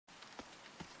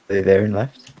they there and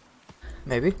left?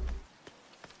 Maybe.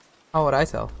 How would I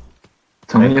tell?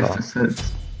 Tell me if this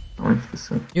hits. Tell me if this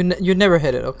hits. You never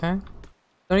hit it, okay?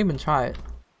 Don't even try it.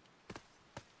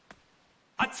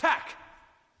 Attack!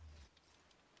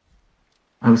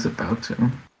 I was about to.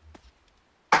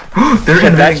 They're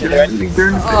invading. They're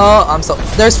invading. Oh, I'm so.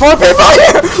 There's 4 people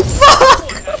here. Fuck!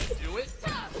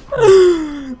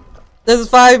 There's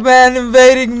 5 men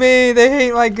invading me. They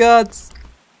hate my guts.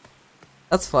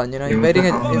 That's fun, you know.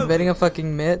 Invading a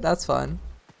fucking mid. That's fun.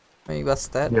 When you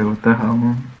Bastet. Yeah, what the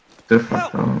hell? They're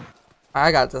fucked up.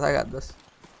 I got this. I got this.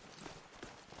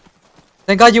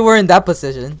 Thank God you were in that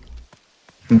position.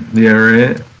 Yeah,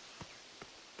 right.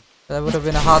 That would have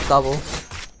been a hot double.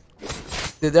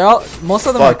 Dude, they're all. Most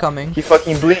of them are coming. He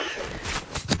fucking blinked.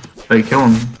 Hey, kill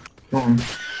him. Kill him.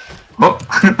 Oh.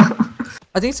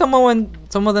 I think some of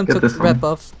them Get took red one.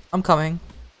 buff. I'm coming.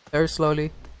 Very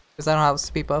slowly. Because I don't have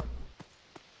speed buff.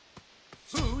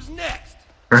 Who's next?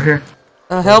 Right here.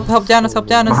 Help Janice, help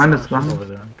Janice. Behind us, behind Over us.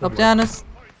 there. Help Janice.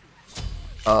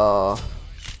 Oh.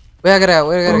 We gotta get out,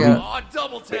 we gotta get out. Oh,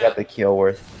 double We got tap. the kill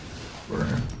worth.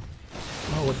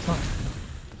 Oh, what's up?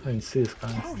 I didn't see this guy.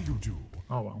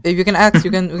 Oh well. If you can axe, we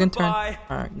can turn. Bye.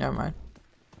 Alright, never mind.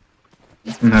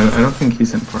 No, I don't think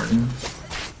he's in party.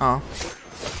 Oh.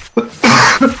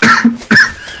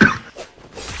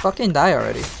 Fucking die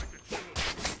already.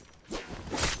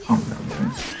 Oh, no,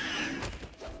 man.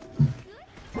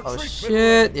 Oh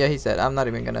shit. Yeah, he said. I'm not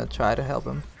even gonna try to help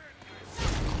him.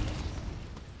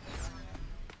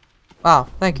 Wow,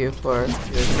 thank you for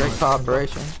your great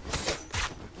cooperation.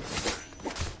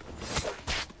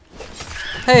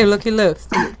 Hey, look, he lived.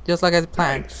 Just like I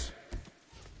planned.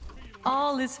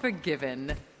 All is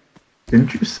forgiven.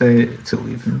 Didn't you say to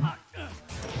leave him?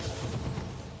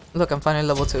 Look, I'm finally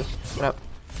level 2. What up?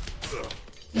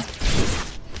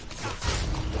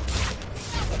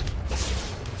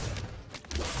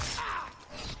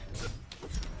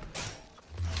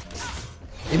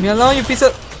 Leave me alone, you piece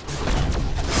of...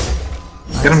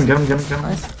 Get him, get him, get him, get him.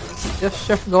 Nice. Yeah,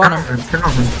 sure, go on him. Turn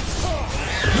on him.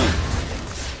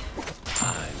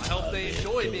 I hope they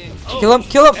enjoy being. Kill him,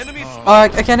 kill him! Enemies. I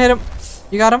can't hit him.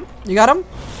 You got him? You got him?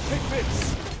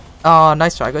 Oh,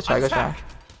 nice try, good try, good try.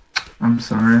 I'm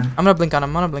sorry. I'm gonna blink on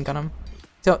him,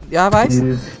 So, you have eyes?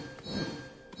 Please.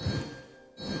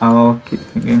 I'll keep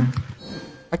thinking.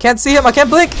 I can't see him, I can't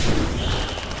blink!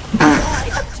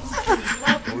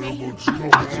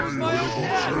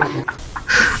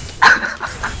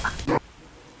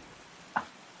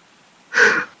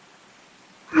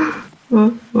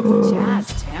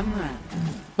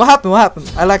 What happened? What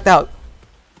happened? I lagged out.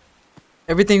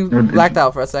 Everything blacked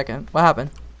out for a second. What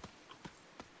happened?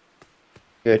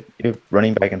 Good. You're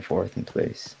running back and forth in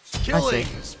place. Killing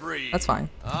spree. That's fine.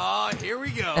 Ah, here we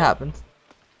go. It happened.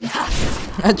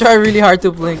 I tried really hard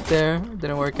to blink there.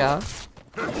 Didn't work out.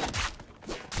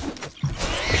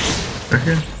 Right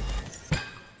here.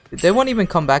 They won't even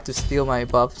come back to steal my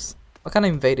buffs. What kind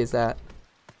of invade is that?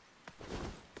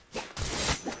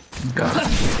 Got it.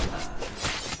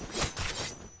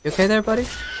 You okay there, buddy?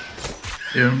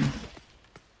 Yeah.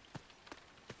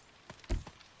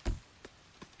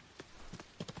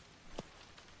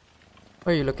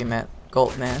 Where are you looking at,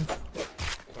 Gold Man?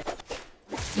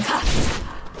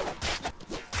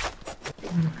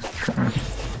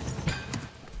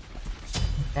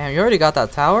 Damn, you already got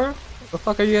that tower? What the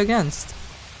fuck are you against?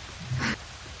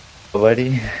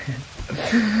 Buddy.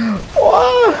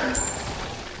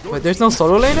 Wait, there's no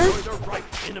solo laner?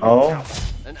 Oh,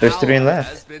 there's 3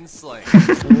 left.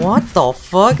 What the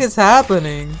fuck is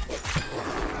happening?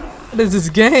 What is this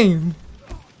game?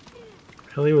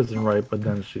 Kelly wasn't right, but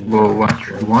then she. Whoa, watch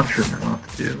your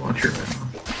mouth, dude. Watch your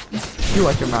mouth. You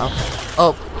watch your mouth.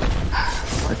 Oh,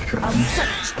 Let's try.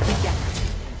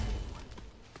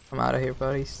 I'm out of here,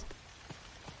 buddies.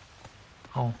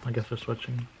 Oh, I guess we're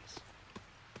switching.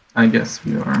 I guess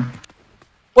we are.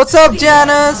 What's up,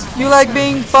 Janice? You like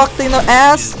being fucked in the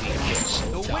ass?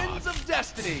 The winds of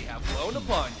destiny have blown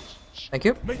upon you. Thank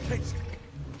you. Make haste.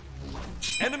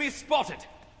 Enemy spotted.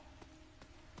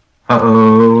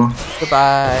 Uh-oh.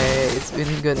 Goodbye. It's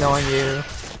been good knowing you.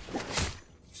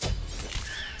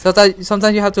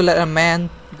 Sometimes you have to let a man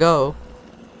go.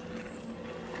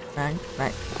 Man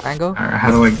go? Alright,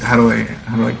 how do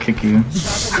I kick you?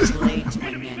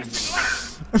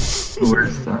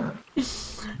 Where's that?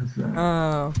 What's that?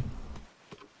 Oh.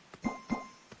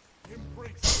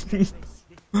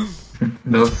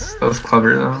 That was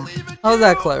clever though. How's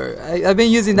that clever? I've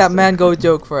been using that man go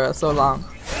joke for so long.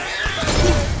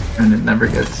 And it never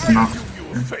gets knocked.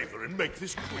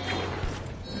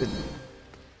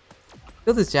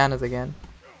 Kill this Janice again.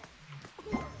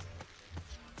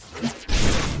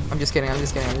 I'm just kidding.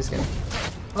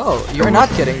 Oh, you're not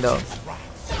kidding though.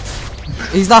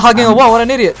 He's not hugging a wall. What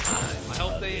an idiot.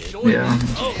 Yeah.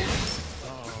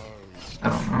 I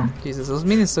don't know. Jesus, those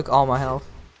minions took all my health.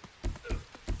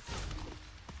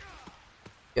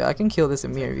 Yeah, I can kill this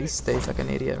Emir if he stays like an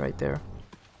idiot right there.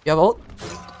 You have ult?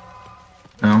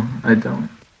 No, I don't.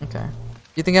 Okay.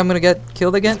 You think I'm gonna get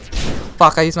killed again?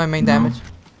 Fuck, I used my main damage.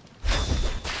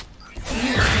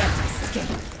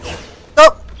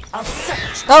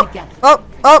 Up!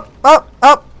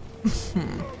 Up!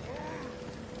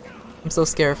 I'm so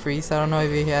scared of Freeze. I don't know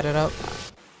if he had it up.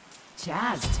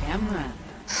 Jazz Tamra.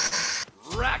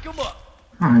 Rack 'em up.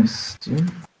 Nice,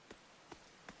 dude.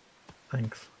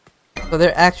 Thanks. So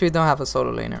they actually don't have a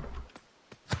solo laner.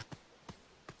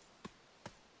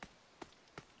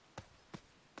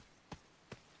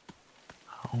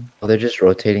 Well, they're just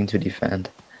rotating to defend.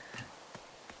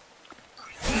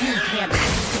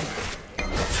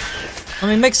 I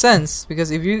mean, it makes sense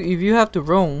because if you have to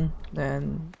roam,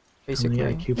 then basically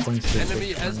IQ points.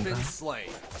 Enemy has been slain.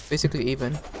 basically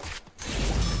even.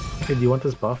 Okay, do you want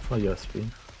this buff or USP?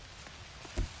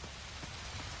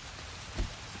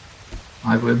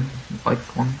 I would like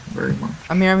one very much.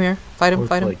 I'm here. Fight I him, would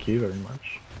fight him. like you very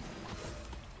much.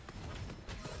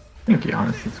 I think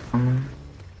Giannis is coming.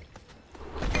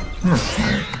 I'm gonna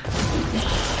snipe.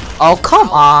 Oh, come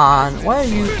on! Why are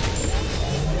you?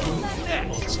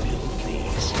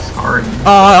 Sorry.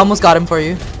 Oh, I almost got him for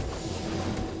you.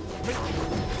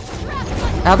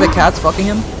 I have the cats fucking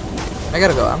him. I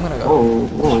gotta go. I'm gonna go.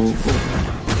 Whoa.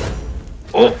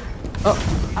 Oh.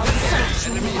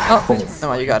 Oh, never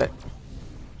mind, you got it.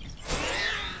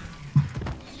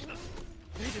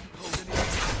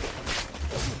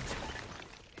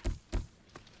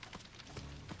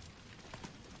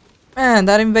 Man,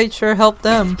 that invade sure helped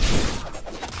them.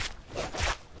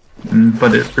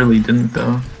 But it really didn't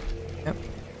though. Yep.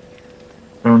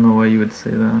 I don't know why you would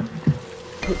say that.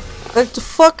 Like the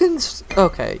fucking.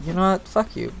 Okay, you know what?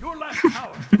 Fuck you. Your last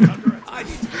tower is under attack.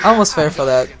 I almost fair for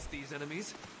that. Against these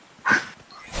enemies.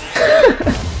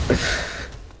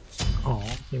 Oh,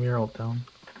 give me your ult down.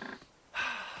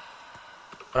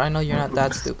 But I know you're not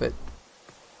that stupid.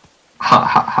 Ha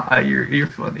ha ha! You're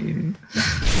funny.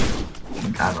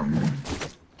 Got him.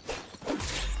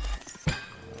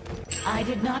 I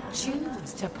did not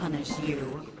choose to punish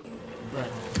you,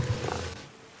 but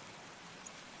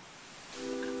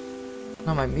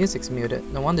No, my music's muted.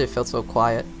 No wonder it felt so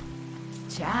quiet.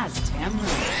 Jazz Tamra.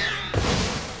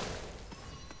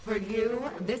 For you,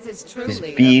 this is truly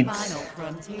the beats. final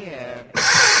frontier.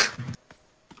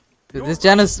 Dude, this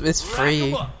gen is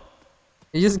free.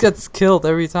 He just gets killed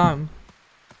every time.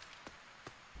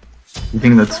 You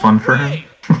think that's fun for him?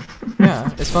 Yeah,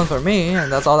 it's fun for me,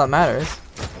 and that's all that matters.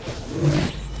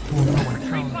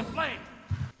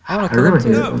 I wanna kill him really too.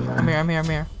 hate it. I'm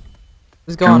here.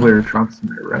 Let's go on him. Gambler drops in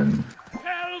the red.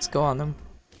 Let's go on him.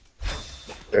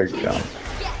 Third jump.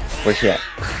 Where's she at?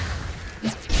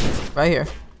 Right here.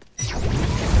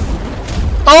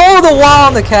 Oh, the wall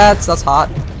on the cats. That's hot.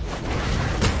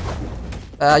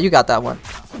 You got that one.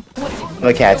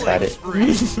 The cat's had it.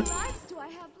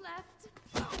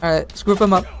 Alright, let's group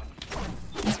him up.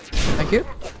 Thank you.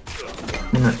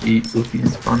 I'm gonna eat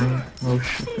Goofy's funny. Oh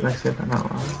shit, did I say that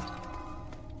out loud?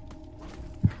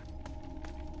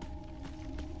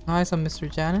 Nice on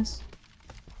Mr. Janice.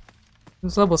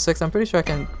 He's level 6. I'm pretty sure I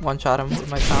can one-shot him with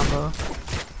my combo.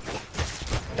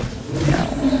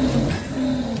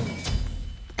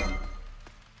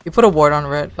 You put a ward on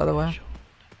red, by the way.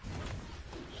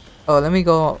 Oh, let me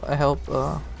go help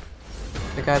the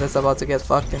guy that's about to get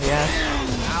fucked in the ass.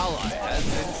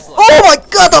 Oh my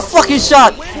god, the fucking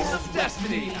shot!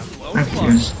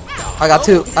 I got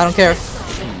 2. I don't care.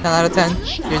 10 out of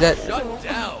 10. You're dead.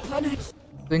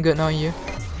 Doing good knowing you.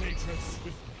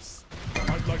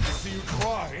 I'd like to see you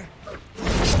try.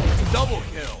 Double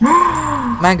kill.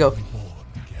 Mango.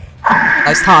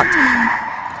 Nice taunt.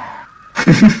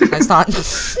 Nice taunt.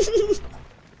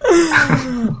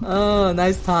 Oh,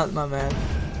 nice taunt, my man.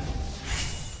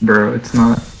 Bro, it's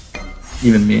not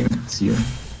even me, it's you.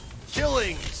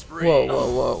 Killing spree.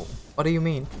 Whoa. What do you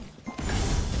mean?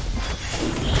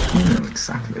 You know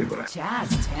exactly what Jazz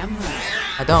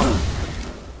Tamra. I don't.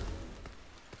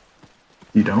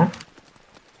 You don't?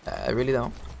 I really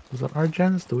don't. Is that our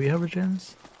gens? Do we have a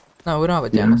gens? No, we don't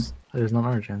have a Yeah. Janus. There's not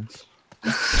our gens.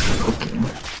 Okay.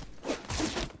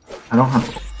 I don't have.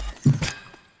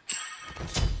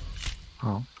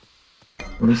 Oh.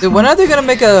 What is Dude, that? when are they gonna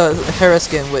make a Hera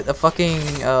skin with a fucking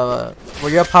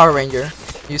where you're a Power Ranger,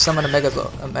 you summon a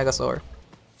Megazord?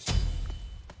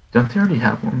 Don't they already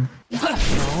have one?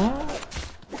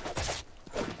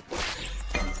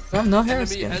 No. I have no hair Enemy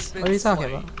skins. has been What are you talking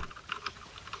slain. about?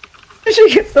 She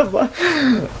gets the buff.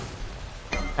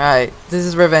 Alright, this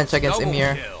is revenge against Double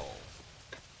Emir. kill.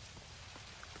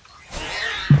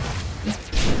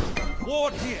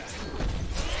 Ward here.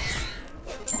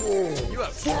 You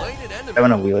have slain an enemy. I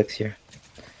want a Wheelix here.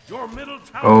 Your middle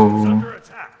tower is Oh, under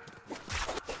attack.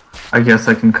 I guess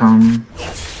I can come.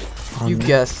 You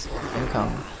guess and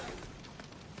come.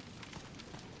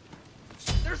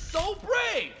 They're so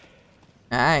brave.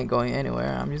 I ain't going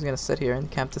anywhere. I'm just gonna sit here and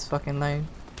camp this fucking lane.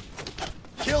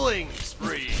 Killing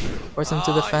spree. Force him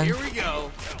to defend. Here we go.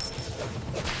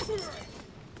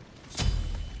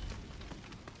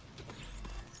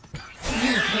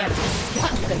 You can't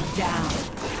shut them down.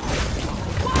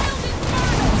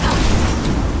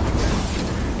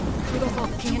 The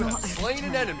volcano Slain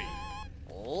an enemy.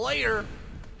 Later.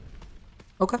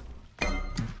 Okay.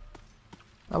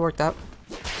 That worked out.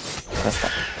 That's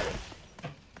fine.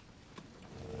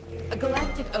 A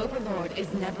galactic overlord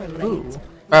is never late. Ooh.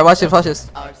 Alright, watch it, watch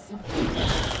this. Our simple-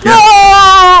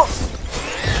 No!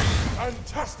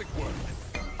 Fantastic work.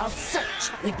 I'll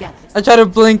search the galaxy. I try to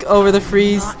blink over the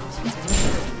freeze.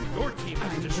 Your team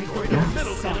has destroyed the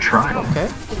middle tower. Try. Okay.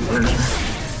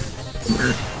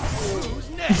 Who's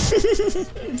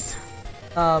next?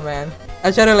 Oh man.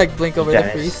 I try to like blink over the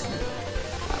Yes. freeze.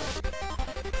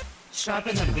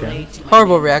 Sharpen the blade to my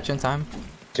Horrible reaction time.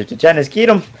 Janice, get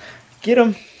him! Get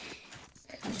him!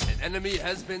 An enemy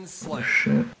has been slain.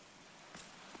 Shit.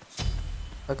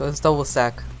 Okay, let's double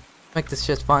stack. Make this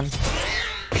shit fun.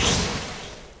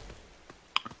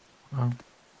 Oh.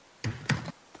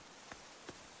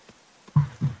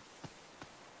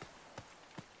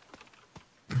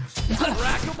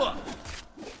 Rack 'em up.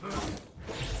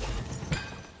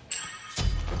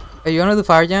 Hey, you wanna do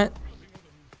fire giant?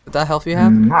 With that health you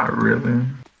have? Not really.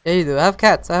 Yeah, you do. I have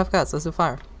cats. I have cats. Let's do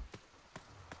fire.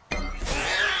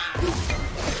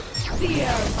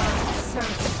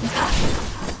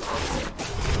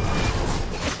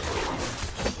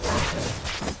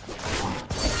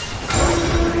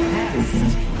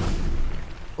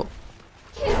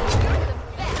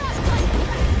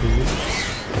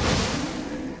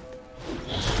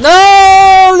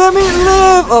 No! Let me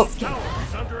live! Oh!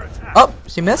 Oh,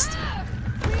 she missed?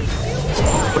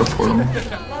 Put a portal.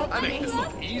 I make this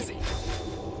look easy.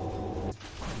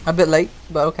 A bit late,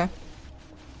 but okay.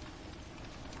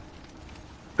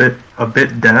 A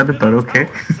bit dead, but okay.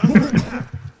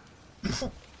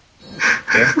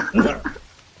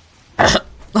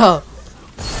 Oh.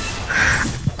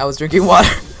 I was drinking water.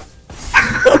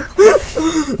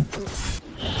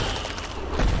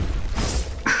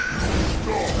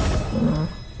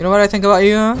 You know what I think about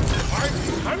you? Huh?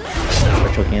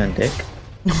 We're choking on dick.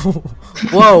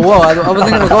 Whoa, I wasn't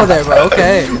gonna go there, but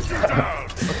okay.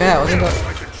 Okay, I wasn't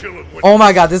gonna. Oh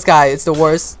my god, this guy is the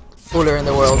worst fooler in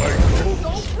the world.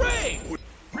 So brave.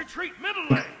 Retreat middle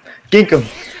lane. Gink him!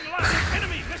 Missing left.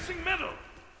 Enemy missing middle.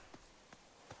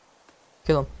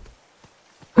 Kill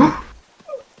him.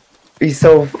 He's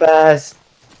so fast!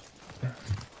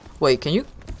 Wait, can you?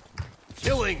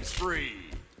 Killing spree.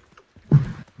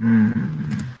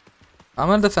 I'm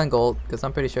gonna defend gold because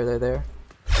I'm pretty sure they're there.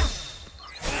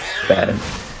 Bad.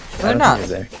 They're not.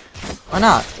 There. Why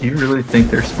not? You really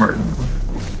think they're smart?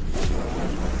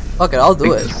 Fuck it, I'll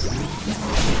do it.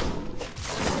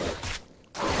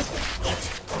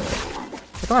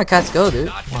 Look at my cats go, dude.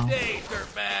 Not today,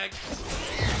 dirtbag.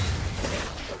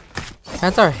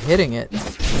 Cats are hitting it.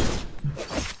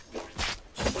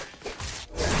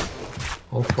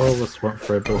 All four of us went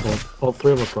for it, but all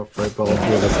three of us went for it, but all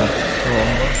three of us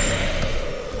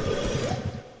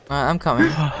Alright, I'm coming.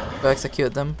 Go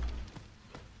execute them.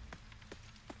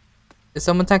 Is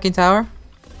someone tanking tower?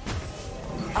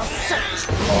 Rampage.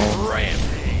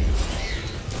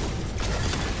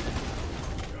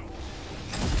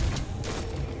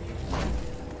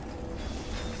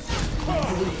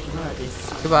 blood is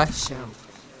Goodbye. show.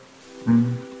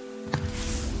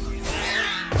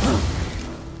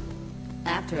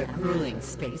 After a grueling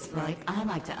space flight, I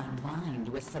like to unwind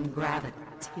with some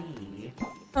gravity.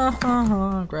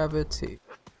 Gravity.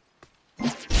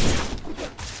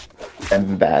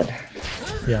 I'm bad.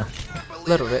 Yeah. A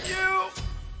little bit.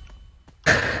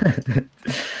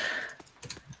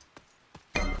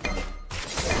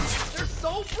 They're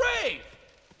so brave. I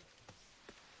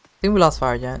think we lost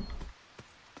fire giant.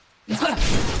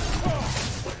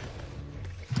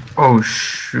 Oh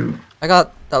shoot. I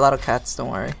got a lot of cats, don't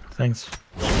worry. Thanks.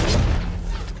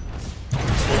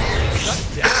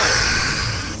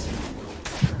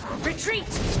 Retreat!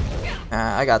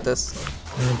 I got this.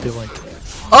 I'm gonna do like.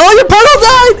 Oh, your portal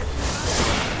died!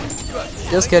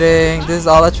 Just kidding. This is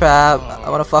all a trap. I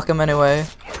wanna fuck him anyway.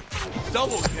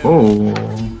 Double kill. Oh.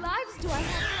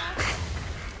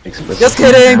 Explicit. Just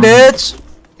kidding, bitch.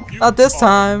 Not this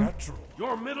time.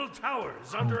 Your middle tower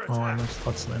is under Oh, I attack. missed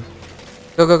what's the name.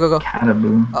 Go, go, go, go.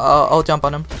 Cataboo. I'll jump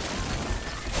on him.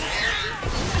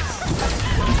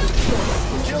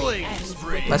 Killing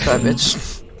spree. Nice try,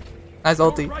 bitch. Nice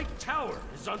Your ulti. right tower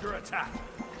is under attack.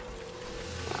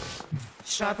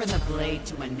 Sharpen the blade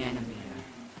to a nanometer.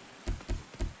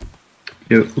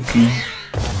 Yo, okay.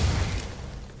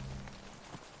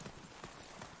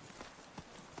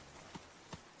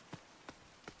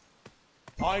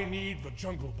 I need the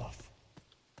jungle buff.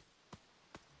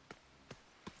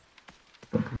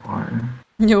 Water.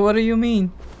 Yo, what do you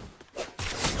mean?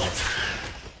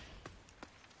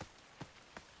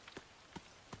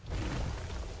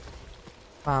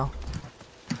 Wow.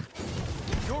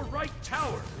 Your right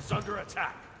tower is under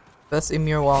attack. Best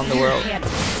Emir wall in the world. Can't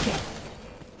escape.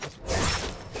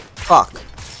 Fuck.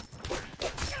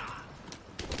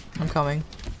 I'm coming.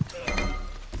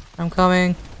 I'm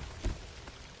coming.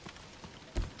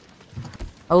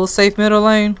 I will save middle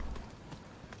lane.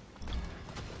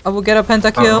 I will get a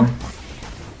pentakill.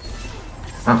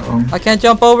 Uh-oh. I can't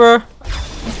jump over.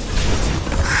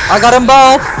 I got them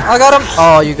both. I got them.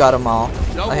 Oh, you got them all.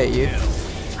 I hate you. I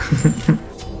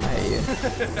hate you.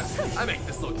 I make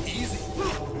this look easy.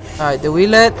 Alright, did we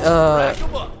let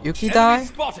Yuki Enemy die?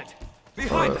 spotted.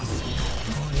 Behind us.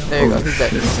 There you go, he's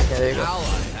dead. Yeah, there you go.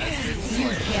 You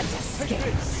can't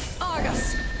escape.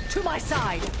 Argus, to my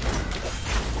side.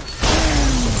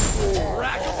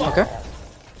 Okay.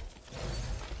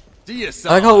 DSL.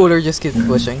 I like how Uller just keeps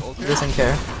pushing. He doesn't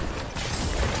care. He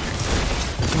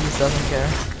just doesn't care.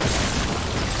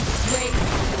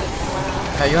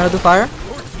 Alright, you wanna do fire?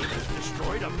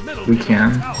 Destroyed a middle We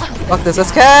can. tower. Fuck this,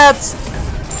 let's cats!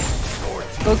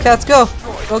 Go cats, go!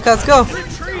 Go cats, go!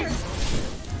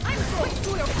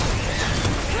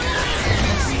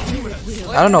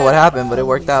 I don't know what happened, but it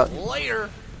worked out. Later.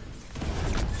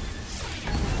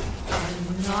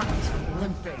 I'm not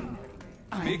limping.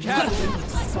 Be careful.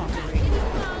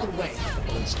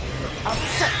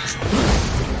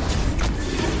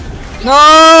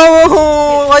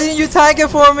 No! Why didn't you tank it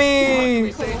for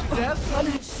me?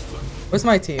 Where's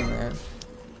my team, man?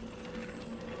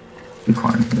 We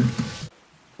climbed it.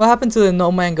 What happened to the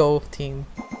No Mango team?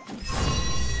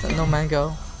 The No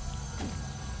Mango.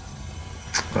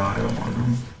 Oh, I don't want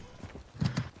them.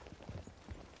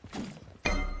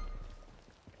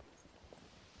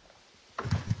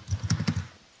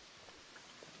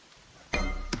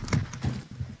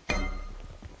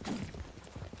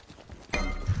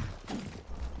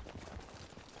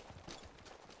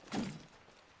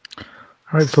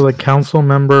 Alright, so the council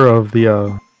member of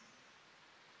the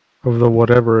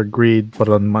whatever agreed, but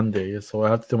on Monday, so I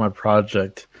have to do my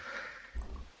project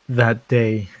that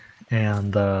day,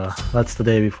 and that's the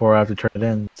day before I have to turn it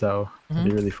in, so it'll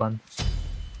be really fun.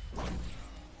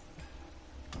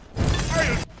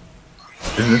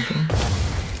 Is it though?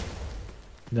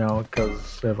 No,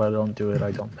 because if I don't do it,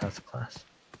 I don't pass the class.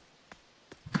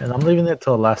 And I'm leaving it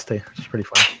till the last day, which is pretty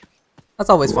fun. That's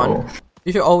always Whoa. fun.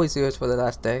 You should always do it for the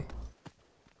last day.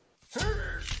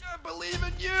 I believe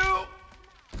in you.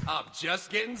 I'm just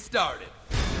getting started.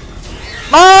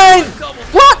 Mine! Double.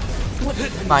 What?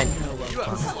 Mine. You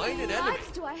have slain an enemy.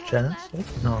 Janice?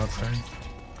 No, that's fine.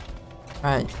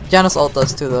 Alright, Janus ult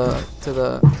us to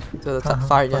the top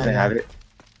fire They gen. have it.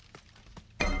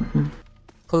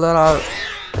 Pull that out.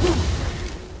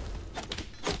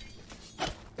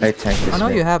 I tank this I know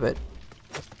mid. you have it.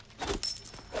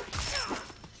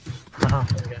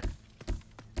 Okay.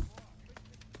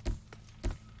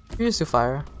 You just do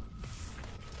fire.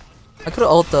 I could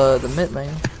ult the mid lane.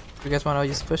 If you guys want to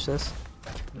just push this.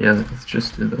 Yeah, let's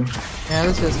just do those. Yeah,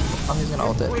 let's just. I'm just gonna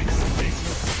ult it.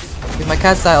 If my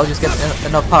cats die, I'll just get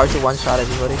enough power to one shot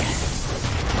everybody.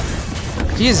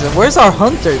 Jesus, where's our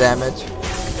hunter damage?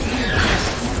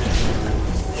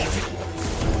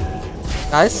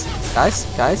 Guys,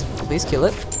 please kill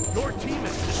it. Your team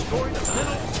has destroyed a middle.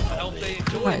 I hope they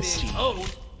enjoy Nice. the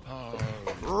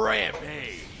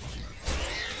rampage.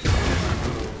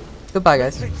 Goodbye,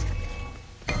 guys.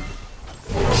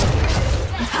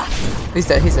 He's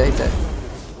dead.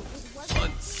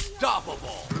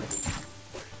 Unstoppable.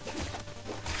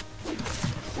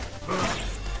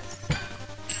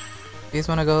 You guys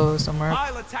wanna go somewhere?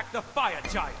 I'll attack the fire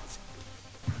giant.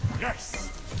 Yes.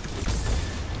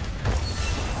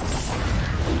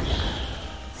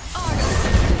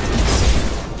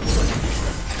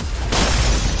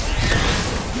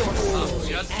 I'm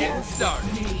just getting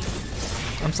started.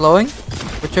 I'm slowing.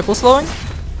 We're triple slowing.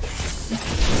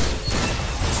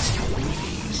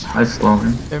 I slow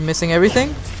him. They're missing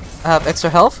everything. I have extra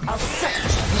health.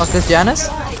 Fuck this Janice.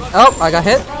 Oh, I got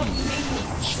hit.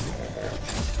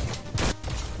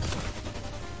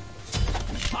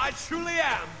 I truly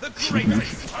am the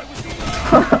greatest.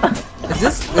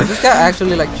 Is this guy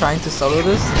actually like trying to solo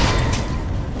this? I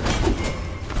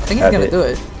think he's gonna do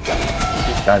it.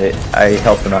 He's got it. I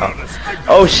helped him out.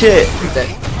 Oh shit! He's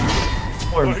dead.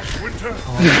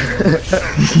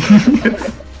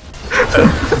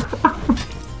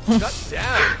 Shut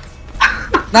down.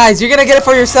 Nice, you're gonna get it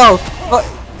for yourself. But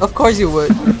of course you would.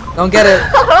 Don't get it,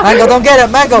 Mango. Don't get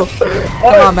it, Mango.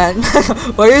 Come on, man.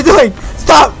 What are you doing?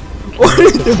 Stop. What are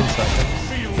you doing?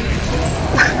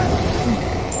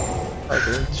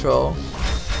 Fucking troll.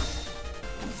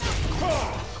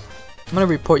 I'm gonna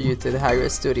report you to the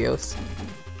High-Res Studios.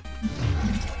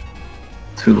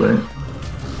 Too late.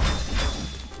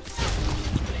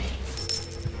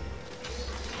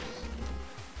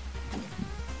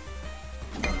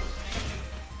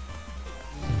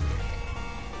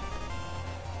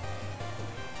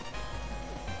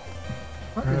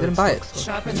 Oh, you didn't buy it.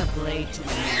 Sharpen the blade to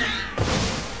the end.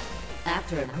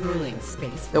 After a grueling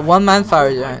space. The one-man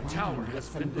fire giant. Tower has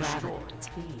been destroyed.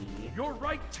 Tea. Your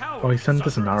right tower. Oh, he sent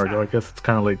this an hour ago. I guess it's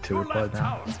kind of late to reply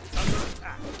now.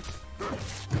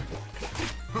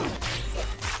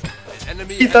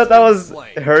 He thought that was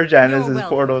her Janice's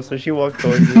portal, so she walked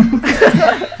towards it.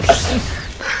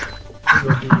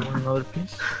 Another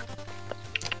piece.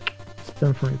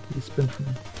 Spin for me, please. Spin for me.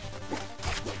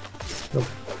 Go.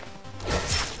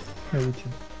 Here, you too.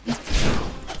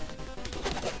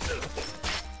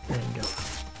 There you go.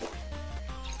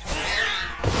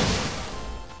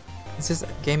 Is this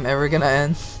game ever gonna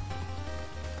end?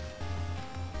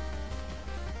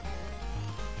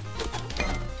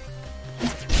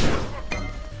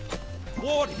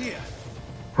 Ward here.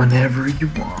 Whenever you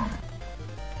want.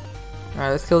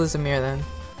 Alright, let's kill this Amir then.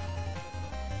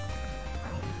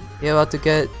 You're about to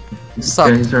get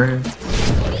sucked. Guys are here.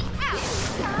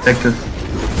 Take this.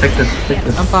 Take this. Take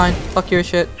this. I'm fine. Fuck your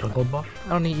shit. Jungle buff? I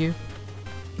don't need you.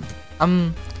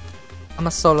 I'm a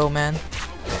solo man.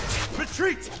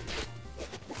 Retreat.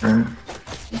 Alright.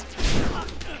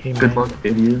 Hey, Good luck,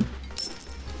 idiot.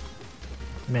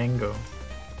 Mango.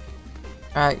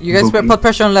 Alright, you guys Bookie. put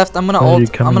pressure on left. I'm gonna When are you ult.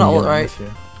 I'm coming gonna ult, again right? this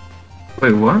year?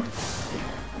 Wait, what?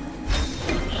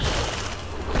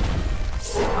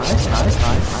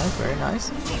 Nice, very nice.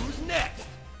 Who's next?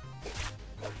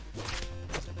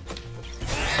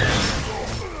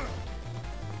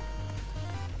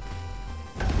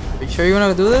 Are you sure you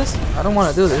wanna do this? I don't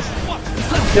wanna do this.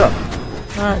 Yeah.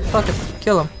 Alright, fuck it.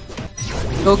 Kill him.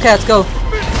 Go cats, go.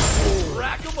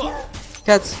 Rack 'em up.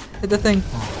 Cats, hit the thing.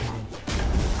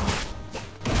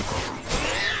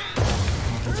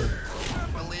 I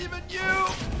believe in you.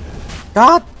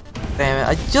 God damn it,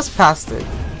 I just passed it.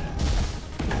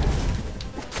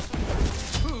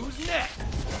 Who's next?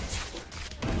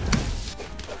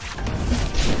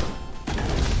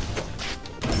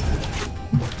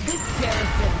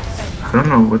 I don't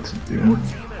know what to do.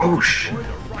 Oh shit.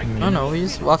 I don't know, we're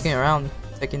just walking around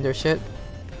taking their shit.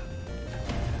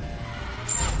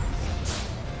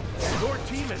 Your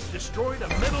team has destroyed a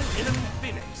middle enemy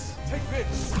phoenix. Take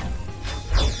this.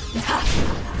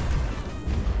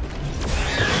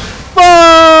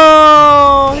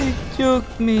 Oh, he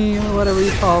juked me, or whatever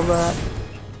you call that.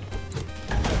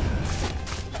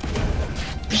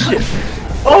 Shit.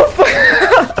 Oh fuck.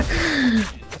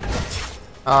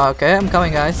 Okay, I'm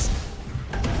coming, guys.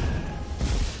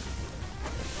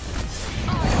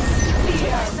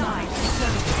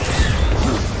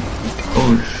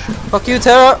 Oh shit. Fuck you,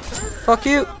 Terra! Fuck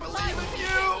you!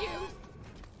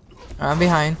 I'm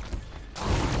behind.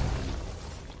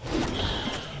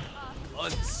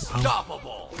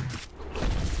 Unstoppable.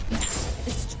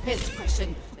 This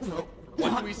transgression will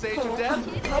What do we say to death?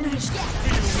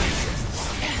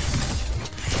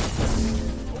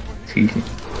 Tee.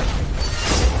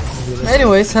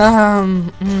 Anyways, are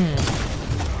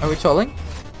we trolling?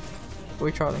 Are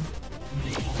we trolling?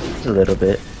 A little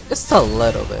bit. Just a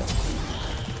little bit.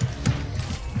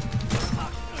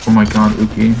 Oh my god,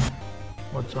 Uki.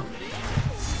 What's up?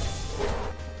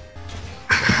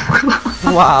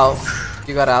 Wow,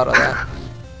 you got out of that.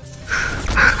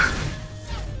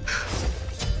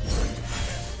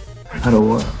 How do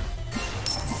what?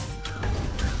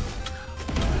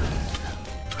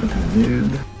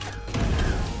 Dude.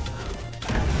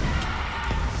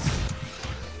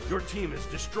 Your team has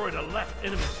destroyed a left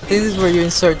enemy. This is where you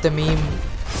insert the meme.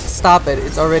 Stop it,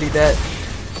 it's already dead.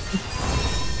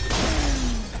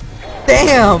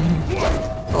 Damn!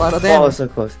 A lot of Oh, damage. so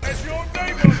close.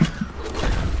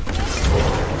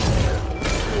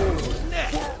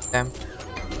 Damn.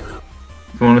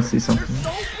 You want to see something? So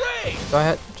brave. Go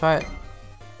ahead, try it.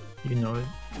 You know it.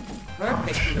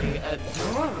 Perfectly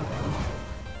adorable.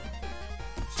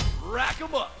 Rack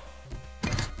 'em up.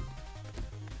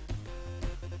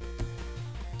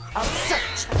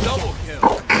 Double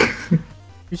kill.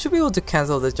 You should be able to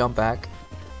cancel the jump back.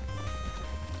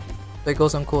 So it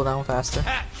goes on cooldown faster.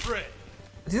 Hat trick.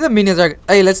 I think the minions are.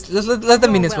 Hey, let the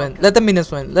minions win. Let the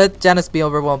minions win. Let Janice be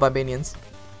overwhelmed by minions.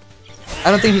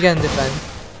 I don't think he can defend.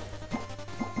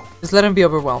 Just let him be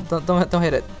overwhelmed. Don't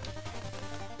hit it.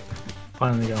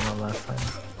 Finally got my last time.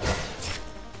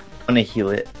 I'm gonna heal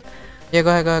it. Yeah,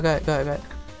 go ahead.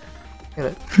 Hit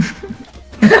it.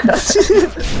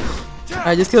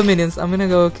 Alright, just kill minions. I'm gonna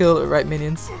go kill right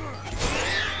minions.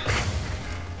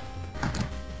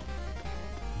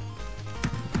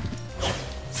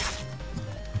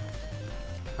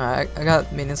 Alright, I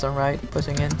got minions on right,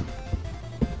 pushing in.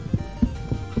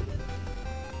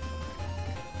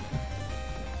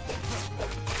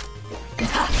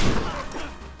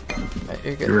 Alright,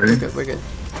 you're good, You ready? we're good.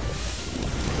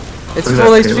 It's Look at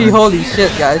full that, HP, Taylor. holy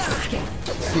shit, guys.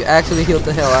 You actually healed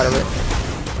the hell out of it.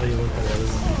 Oh, you look at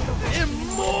everyone.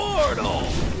 Immortal.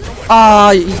 Ah,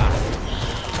 are you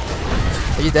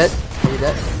dead? Are you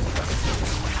dead?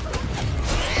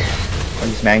 I'll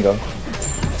use mango.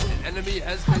 Enemy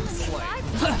has been slain.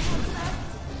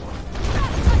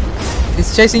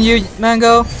 He's chasing you,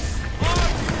 Mango.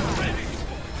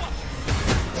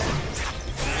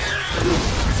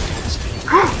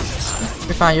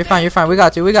 You're fine. We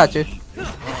got you.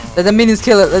 Let the minions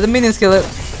kill it. Do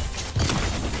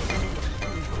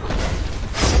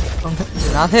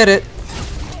not hit it.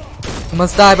 You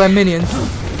must die by minions.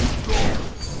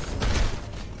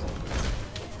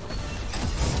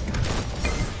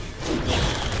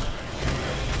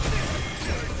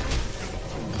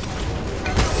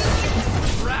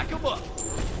 Rack 'em up.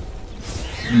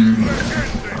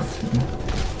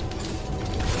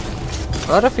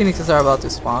 A lot of phoenixes are about to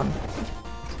spawn.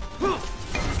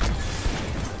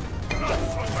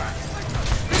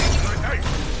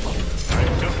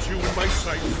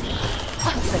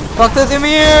 Fuck this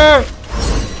Ymir!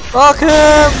 Fuck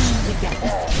him!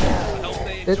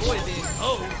 Bitch.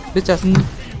 Bitch ass.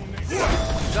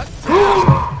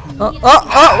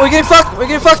 Oh, we're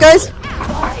getting fucked, guys!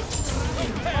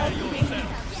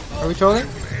 Are we trolling?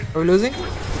 Are we losing?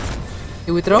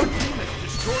 Did we throw?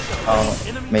 Oh,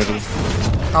 maybe.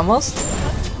 Almost?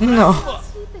 No.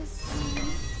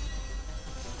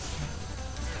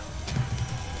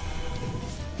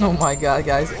 Oh my god,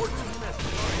 guys.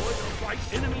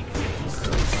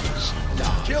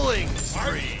 Killing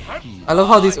spree. I love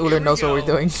how this Uller knows what we're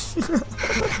doing.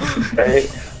 Right?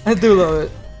 I do love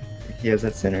it. He has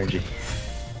that synergy.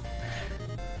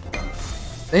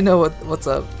 They know what's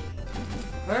up.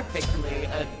 Perfectly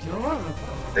adorable.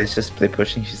 It's just play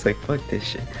pushing. She's like, fuck this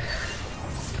shit.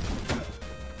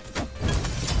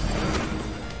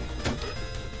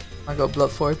 I go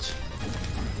Bloodforge.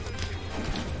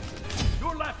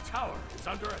 Your left tower is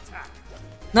under attack.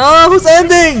 No, who's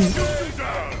ending?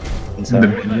 And so, The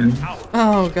minions.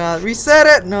 Oh god, reset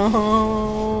it! No.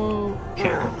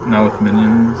 Now with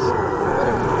minions.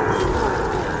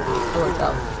 It worked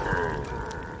out.